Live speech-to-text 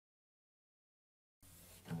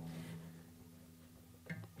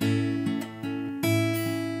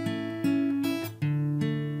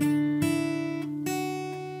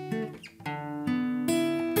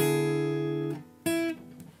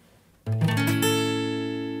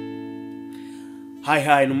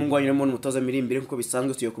Hi numungu wanyuremo n'umutoza miri imbere nkuko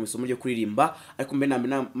bisanzwe tugiye ku isomo ryo kuririmba ariko mbe nambe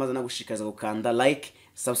maze nagushikaza gukanda like,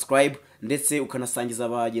 subscribe ndetse ukanasangiza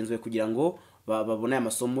abagenzi kugira ngo babone aya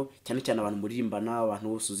masomo cyane cyane abantu muririmbana abantu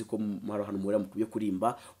bose uzi ko hari ahantu muri mu byo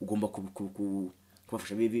kurimba ugomba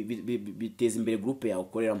kubafasha biteza imbere groupe yawe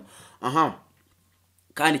ukoreramo.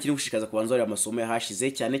 Kandi kiri gushikaza kubanza ari amasomo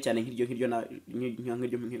yahashize cyane cyane nk'iryo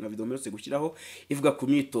nka video mperutse gushyiraho ivuga ku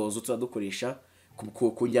myitozo tuzadukoresha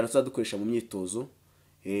kongera tuzadukoresha mu myitozo.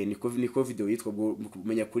 Niko video yitwa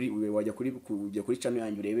Menya Kuririmba, wajya kuri channel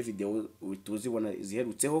yanyu urebe video tuzibona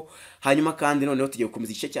ziherutseho. Hanyuma kandi noneho tugiye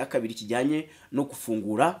gukomeza igice cya kabiri kijyanye no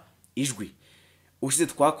gufungura ijwi. Ushize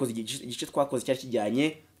twakoze igice twakoze cyari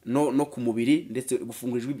kijyanye no ku mubiri ndetse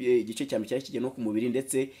gufungura ijwi. Igice cyane cyari kijyanye no ku mubiri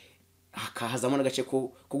ndetse hakazamo n'agace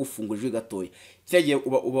ko gufungura ijwi gatoya. Cyagiye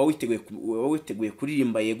uba witeguye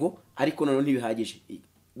kuririmba yego, ariko noneho ntibihagije.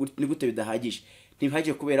 Ni gute bidahagije?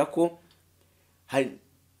 Ntibihagije kubera ko hari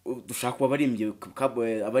dushaka kuba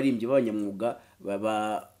abarimbyi b'abanyamwuga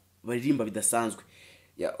baririmba bidasanzwe.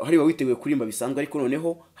 Hari witeguye kuririmba bisanzwe ariko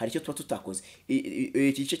noneho hari icyo tuba tutakoze.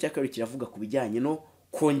 Iki gice cya kabiri kiravuga ku bijyanye no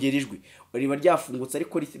kongera ijwi. Riba ryafungutse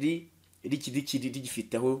ariko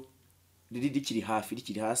rigifiteho rikiri hafi,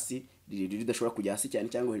 rikiri hasi, ridashobora kujya hasi cyane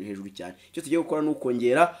cyangwa hejuru cyane. Icyo tugiye gukora ni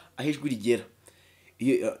ukongera aho ijwi rigera.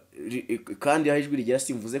 Kandi aho ijwi rigera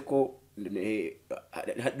simvuze ko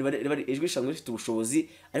ijwi rishanzwe rifite ubushobozi,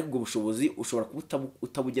 ariko ubwo bushobozi ushobora kuba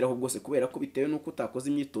utabugeraho bwose kubera ko bitewe nuko utakoze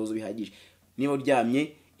imyitozo bihagije. Niba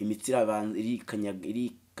uryamye imitsi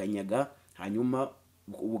irikanyaga hanyuma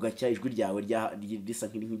ugacya ijwi ryawe risa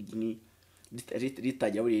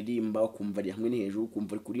ritagira buririmba ukumva ari hamwe ni hejuru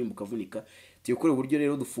ukumva ari kurimba ukavunika. Tuyikore uburyo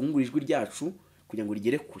rero dufungura ijwi ryacu kugira ngo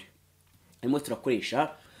rigere kure. Harimo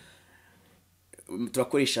turakoresha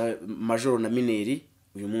majoro na mineri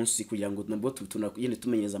uyu munsi kugira ngo nabwo tunagende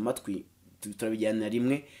tumenyeza amatwi turabijyana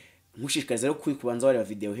rimwe. Nkushishikariza rero kubanza wareba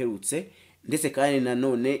video herutse ndetse kandi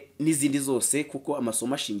nanone n'izindi zose kuko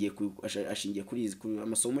amasomo ashingiye kuri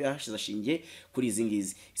amasomo yahashize ashingiye kuri izi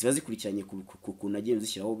ngizi ziba zikurikiranye ku nagiye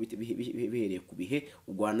nzishyiraho bihereye ku bihe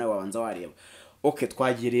ugwana wabanza wareba. Okay,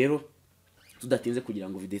 twagiye rero tudatinze kugira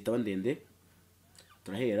ngo video itaba ndende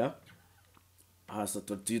turahera hasa.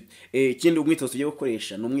 Ikindi umwitozo tugiye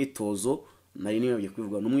gukoresha ni umwitozo nari nibagiye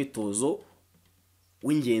kubivuga, ni umwitozo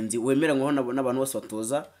w'ingenzi wemeranywaho n'abantu bose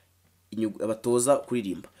batoza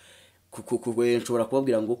kuririmba. Nshobora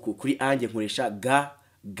kubabwira ngo kuri ange nkoresha ga,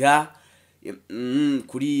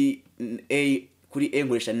 kuri e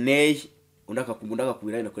nkoresha ney, undaka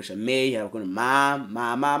kubira ndakoresha mey, harakoresha ma,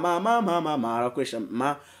 harakoresha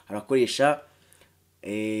ma, harakoresha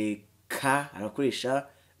ka, harakoresha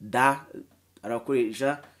da,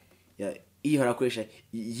 harakoresha i, harakoresha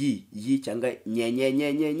yi cyangwa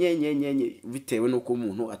nye bitewe nuko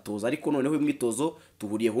umuntu atoza. Ariko noneho umwitozo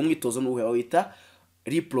tuhuriyeho, umwitozo n'uwe wita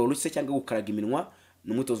riploruse cyangwa gukaraga iminwa.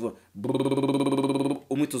 N'umwitozo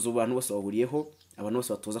umwitozo abantu bose bahuriyeho, abantu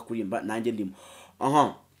bose batoza kurimba nanjye ndimo.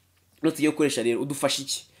 No tugiye gukoresha rero udufasha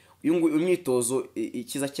iki uyu mwitozo.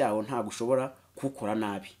 Ikiza cyawo ntabwo ushobora kuwukora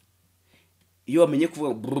nabi. Iyo wamenye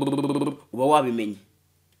kuvuga uba wabimenye.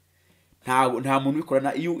 Nta muntu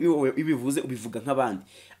ubikorana iyo ibivuze ubivuga nk'abandi,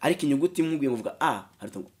 ariko inyuguti imwe uvuga a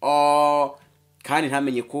harita ngo kandi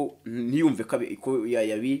ntamenye ko ntiyumve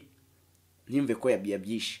ko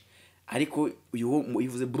yabyishe. Ariko uyu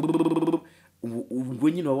uyivuze ubwo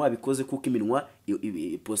nyine wabikoze kuko iminwa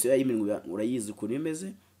posiyo y'iminwa urayizi ukuntu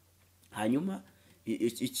imeze. Hanyuma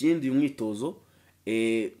ikindi uyu mwitozo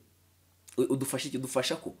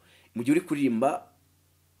udufasha ko mu gihe uri kuririmba,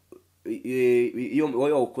 iyo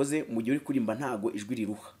wowe wawukoze mu gihe uri kurimba ntago ijwi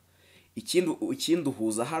riruha. Ikindi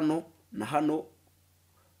uhuza hano na hano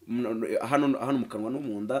mu kanwa no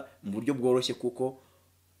mu nda mu buryo bworoshye kuko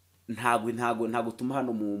ntago utuma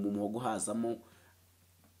hano mu muhogo hazamo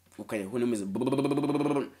ukajya nimeze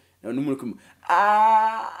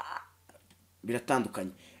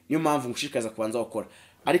biratandukanye. Niyo mpamvu ngushishikariza kubanza gukora.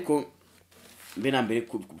 Ariko mbe na mbere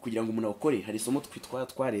kugira ngo umuntu awukore hari isomo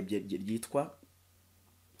twarebye ryitwa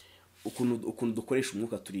ukuntu dukoresha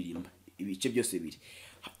umwuka turirimba. Ibice byose biri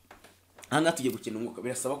hanga tugiye gukina umwuka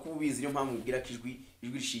birasaba ko ubizi. Niyo mpamvu mbwira ko ijwi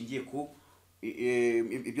rishingiye ku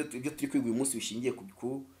ibyo turi kwiga uyu munsi bishingiye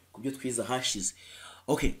ku byo twiza hashize.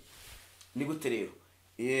 Okay, ni gute rero?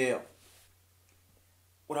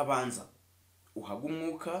 Urabanza uhaga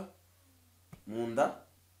umwuka mu nda,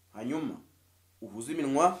 hanyuma uhuze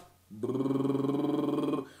iminwa,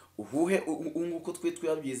 uhuhe nkuko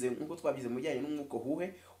twabyize mu bijyanye n'umwuka.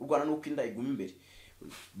 Uhuhe urwana nuko inda iguma imbere.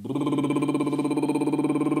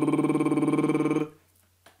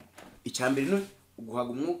 Icyambere no guhaga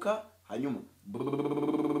umwuka hanyuma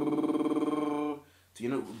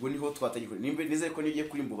tugenda ubwo niho twatangiye nimba nizere ko nigiye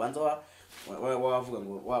kurimba ubanza wavuga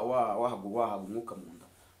ngo wahaga umwuka mu nda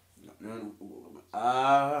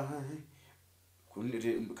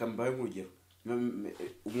kambaye nk'urugero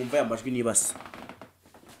umwumva aya majwi nibasa.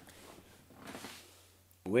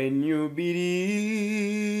 When you believe,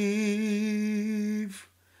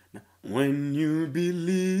 when you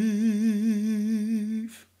believe,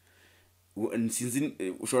 sinzi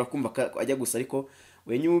ushobora kumva ajya gusa ariko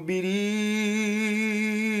when you believe,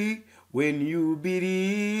 when you believe,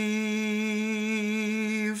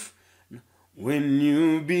 when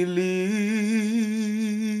you believe,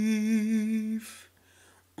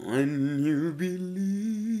 when you believe,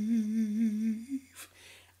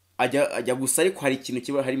 ajya gusa ariko hari ikintu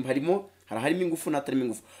kiba harimo ingufu n'atarimo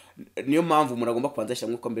ingufu. Niyo mpamvu umuntu agomba kubanza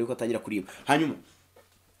ashyira mwuka mbere yuko atangira kuririmba. Hanyuma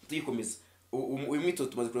tuyikomeza uyu mwitozo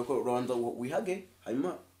tumaze kureba ko Rwanda wihage,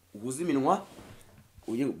 hanyuma uhuze iminwa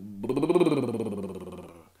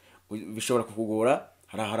bishobora kukugora.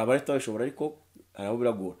 Hari abareta bishobora ariko hari abo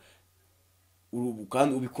biragora,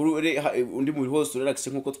 kandi ubikurure undi muri hose relax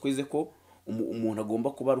nkuko twize ko umuntu agomba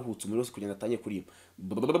kuba aruhutse muri hose kugira ngo atangiye kuririmba.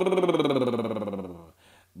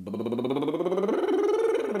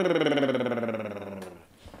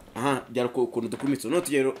 Byari ukuntu dukumitse. None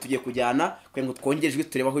tugiye kujyana kugira ngo twongere ijwi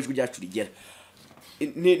turebe aho ijwi ryacu rigera.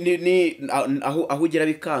 Aho ugera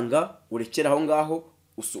bikanga urekera aho ngaho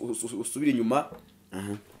usubira inyuma.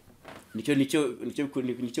 Nicyo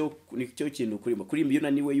kintu kurimba. Kurimba iyo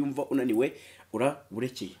unaniwe, yumva unaniwe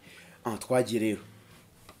urekeye. Twagiye rero.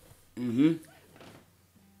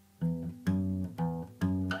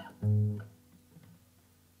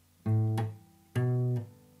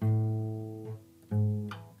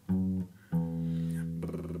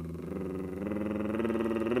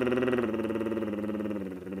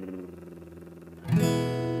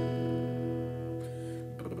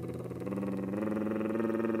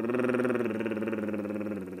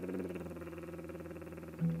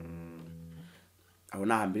 Aho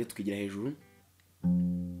ni ahambere twigira hejuru.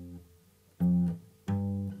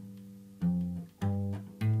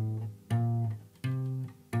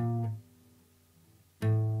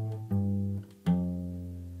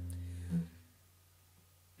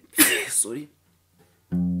 Sorry.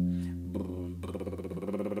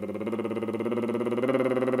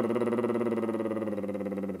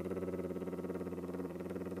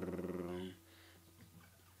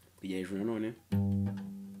 Twigira hejuru nanone.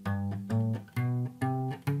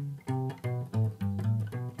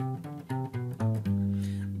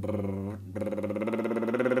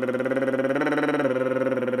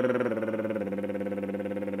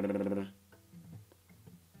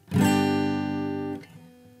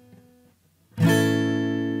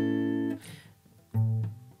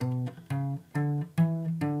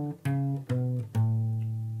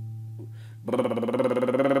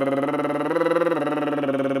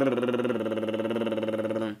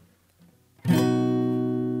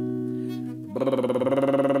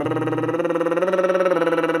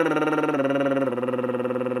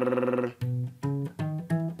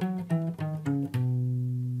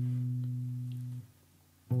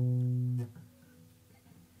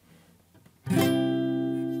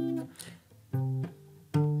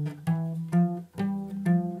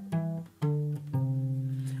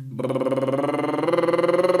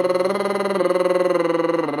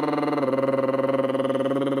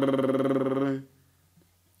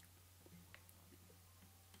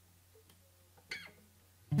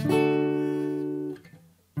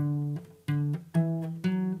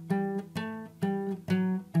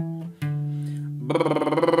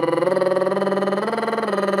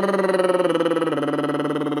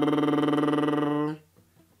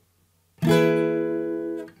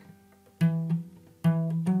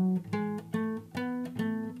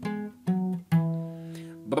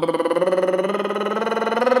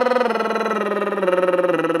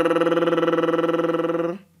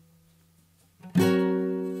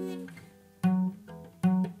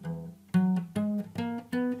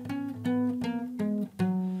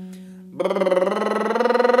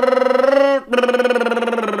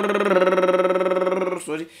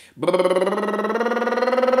 Sorry.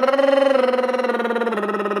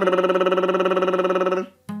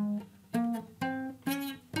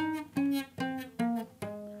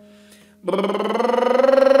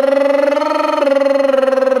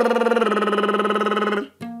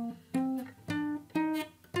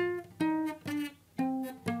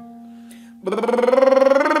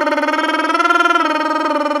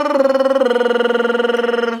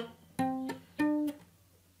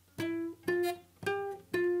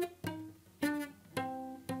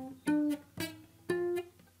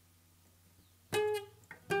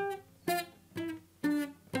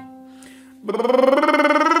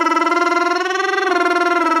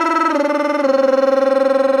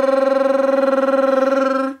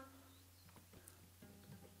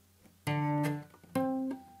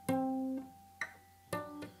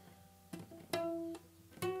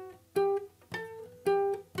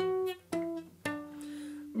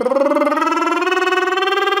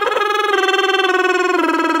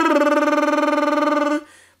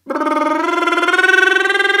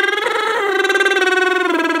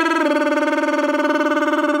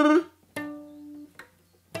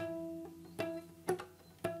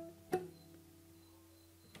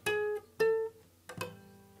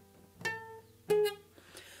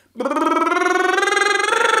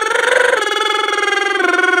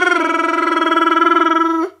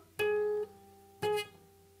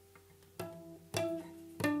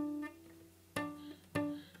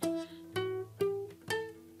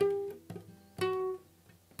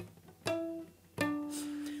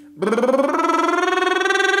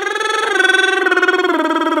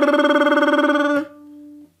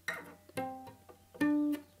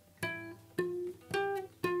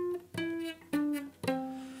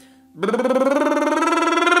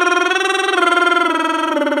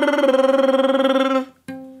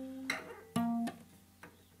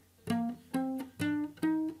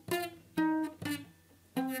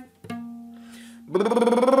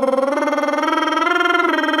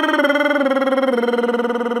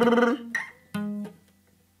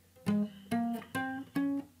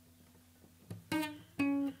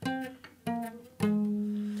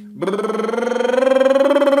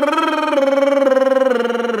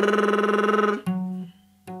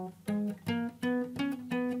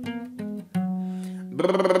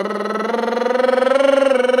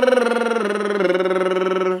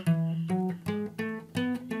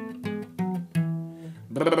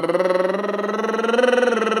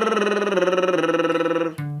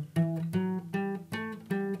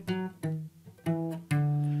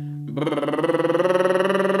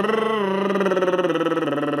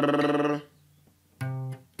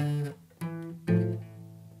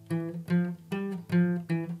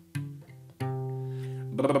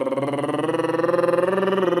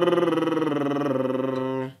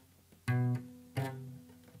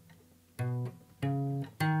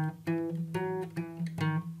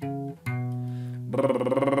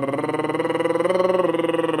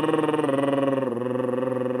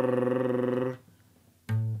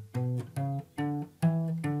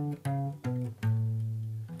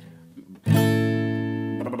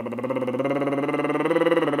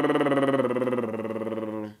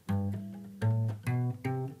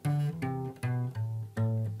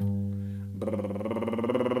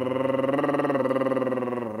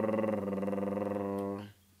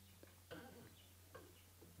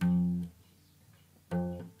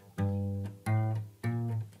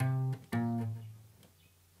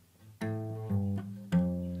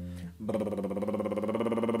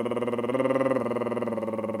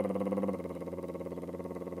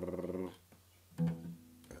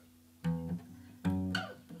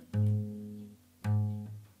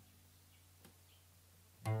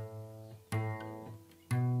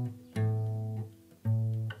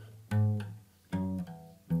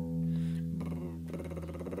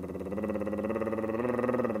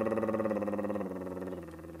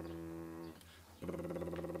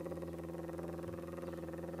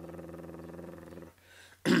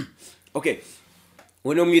 Okay,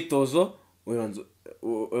 uwo ni umwitozo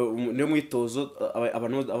niyo mwitozo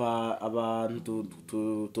abantu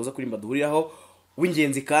tuza kuririmba duhuriraho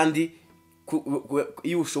w'ingenzi, kandi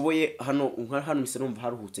iyo ushoboye hano mise numva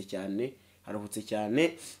haruhutse cyane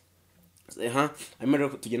hanyuma rero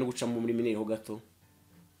tugenda gucamo muri mineri ho gato.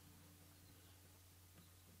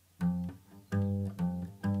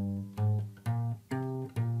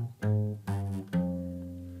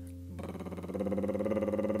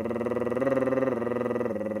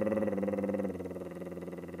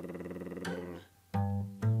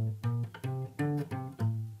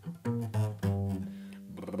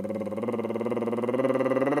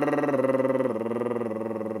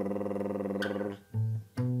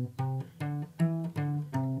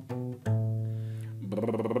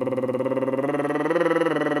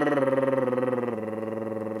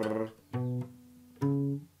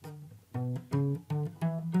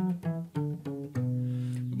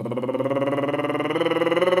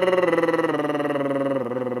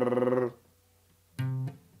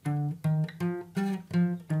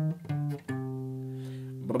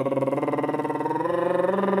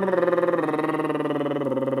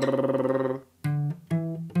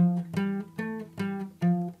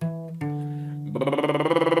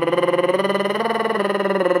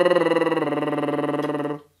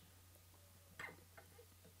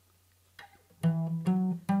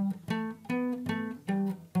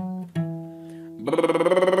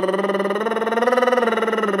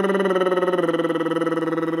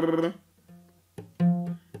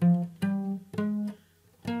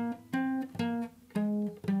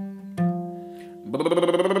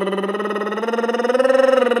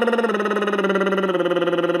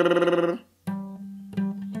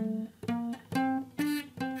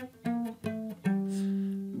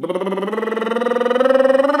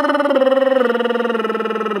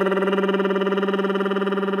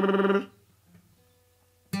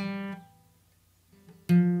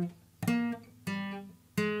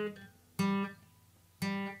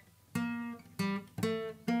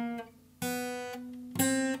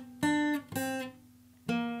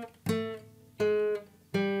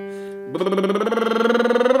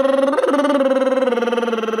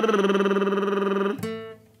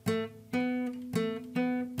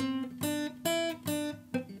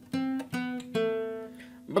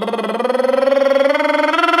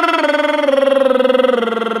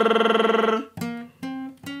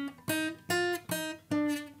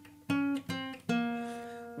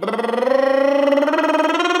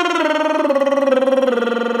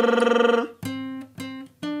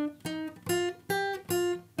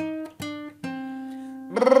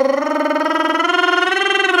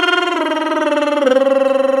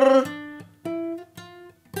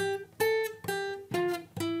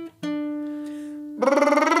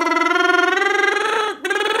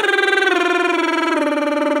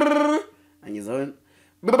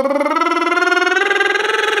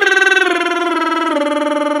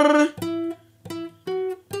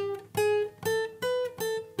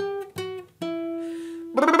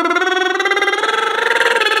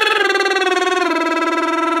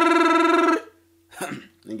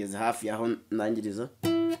 ngeze hafi yaho ndangiriza.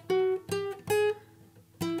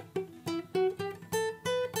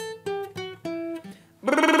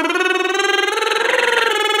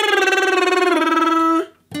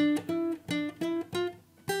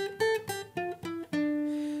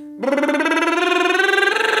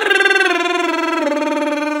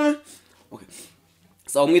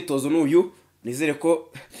 Sawa, umwitozo n'uyu, nizere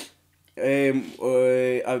ko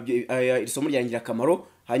isomo ryangira akamaro.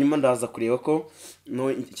 Hanyuma ndaza kureba ko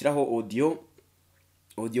no nshyiraho audio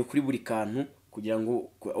kuri buri kantu kugira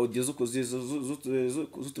ngo audio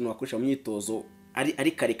z'utuntu wakoresha mu myitozo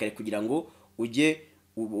ari kare kugira ngo ujye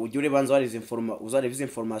urebanza uzareba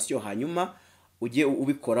information hanyuma ujye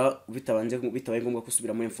ubikora bitabaye ngombwa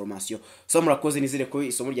kusubira muri information. So murakoze, nizere ko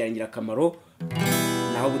isomo ryangira akamaro.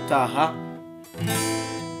 Naho gutaha.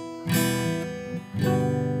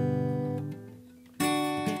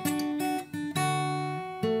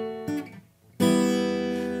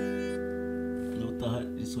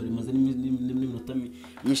 Rimaze n'iminota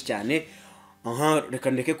myinshi cyane.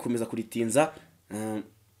 Reka ndeke gukomeza kuritinza.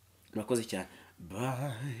 Murakoze cyane.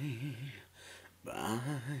 Bye.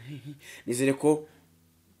 Nizere ko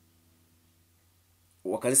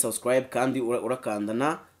wakaze subscribe kandi urakanda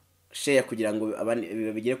na share kugira ngo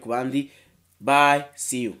bigere ku bandi. Bye,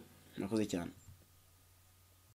 see you. Murakoze cyane.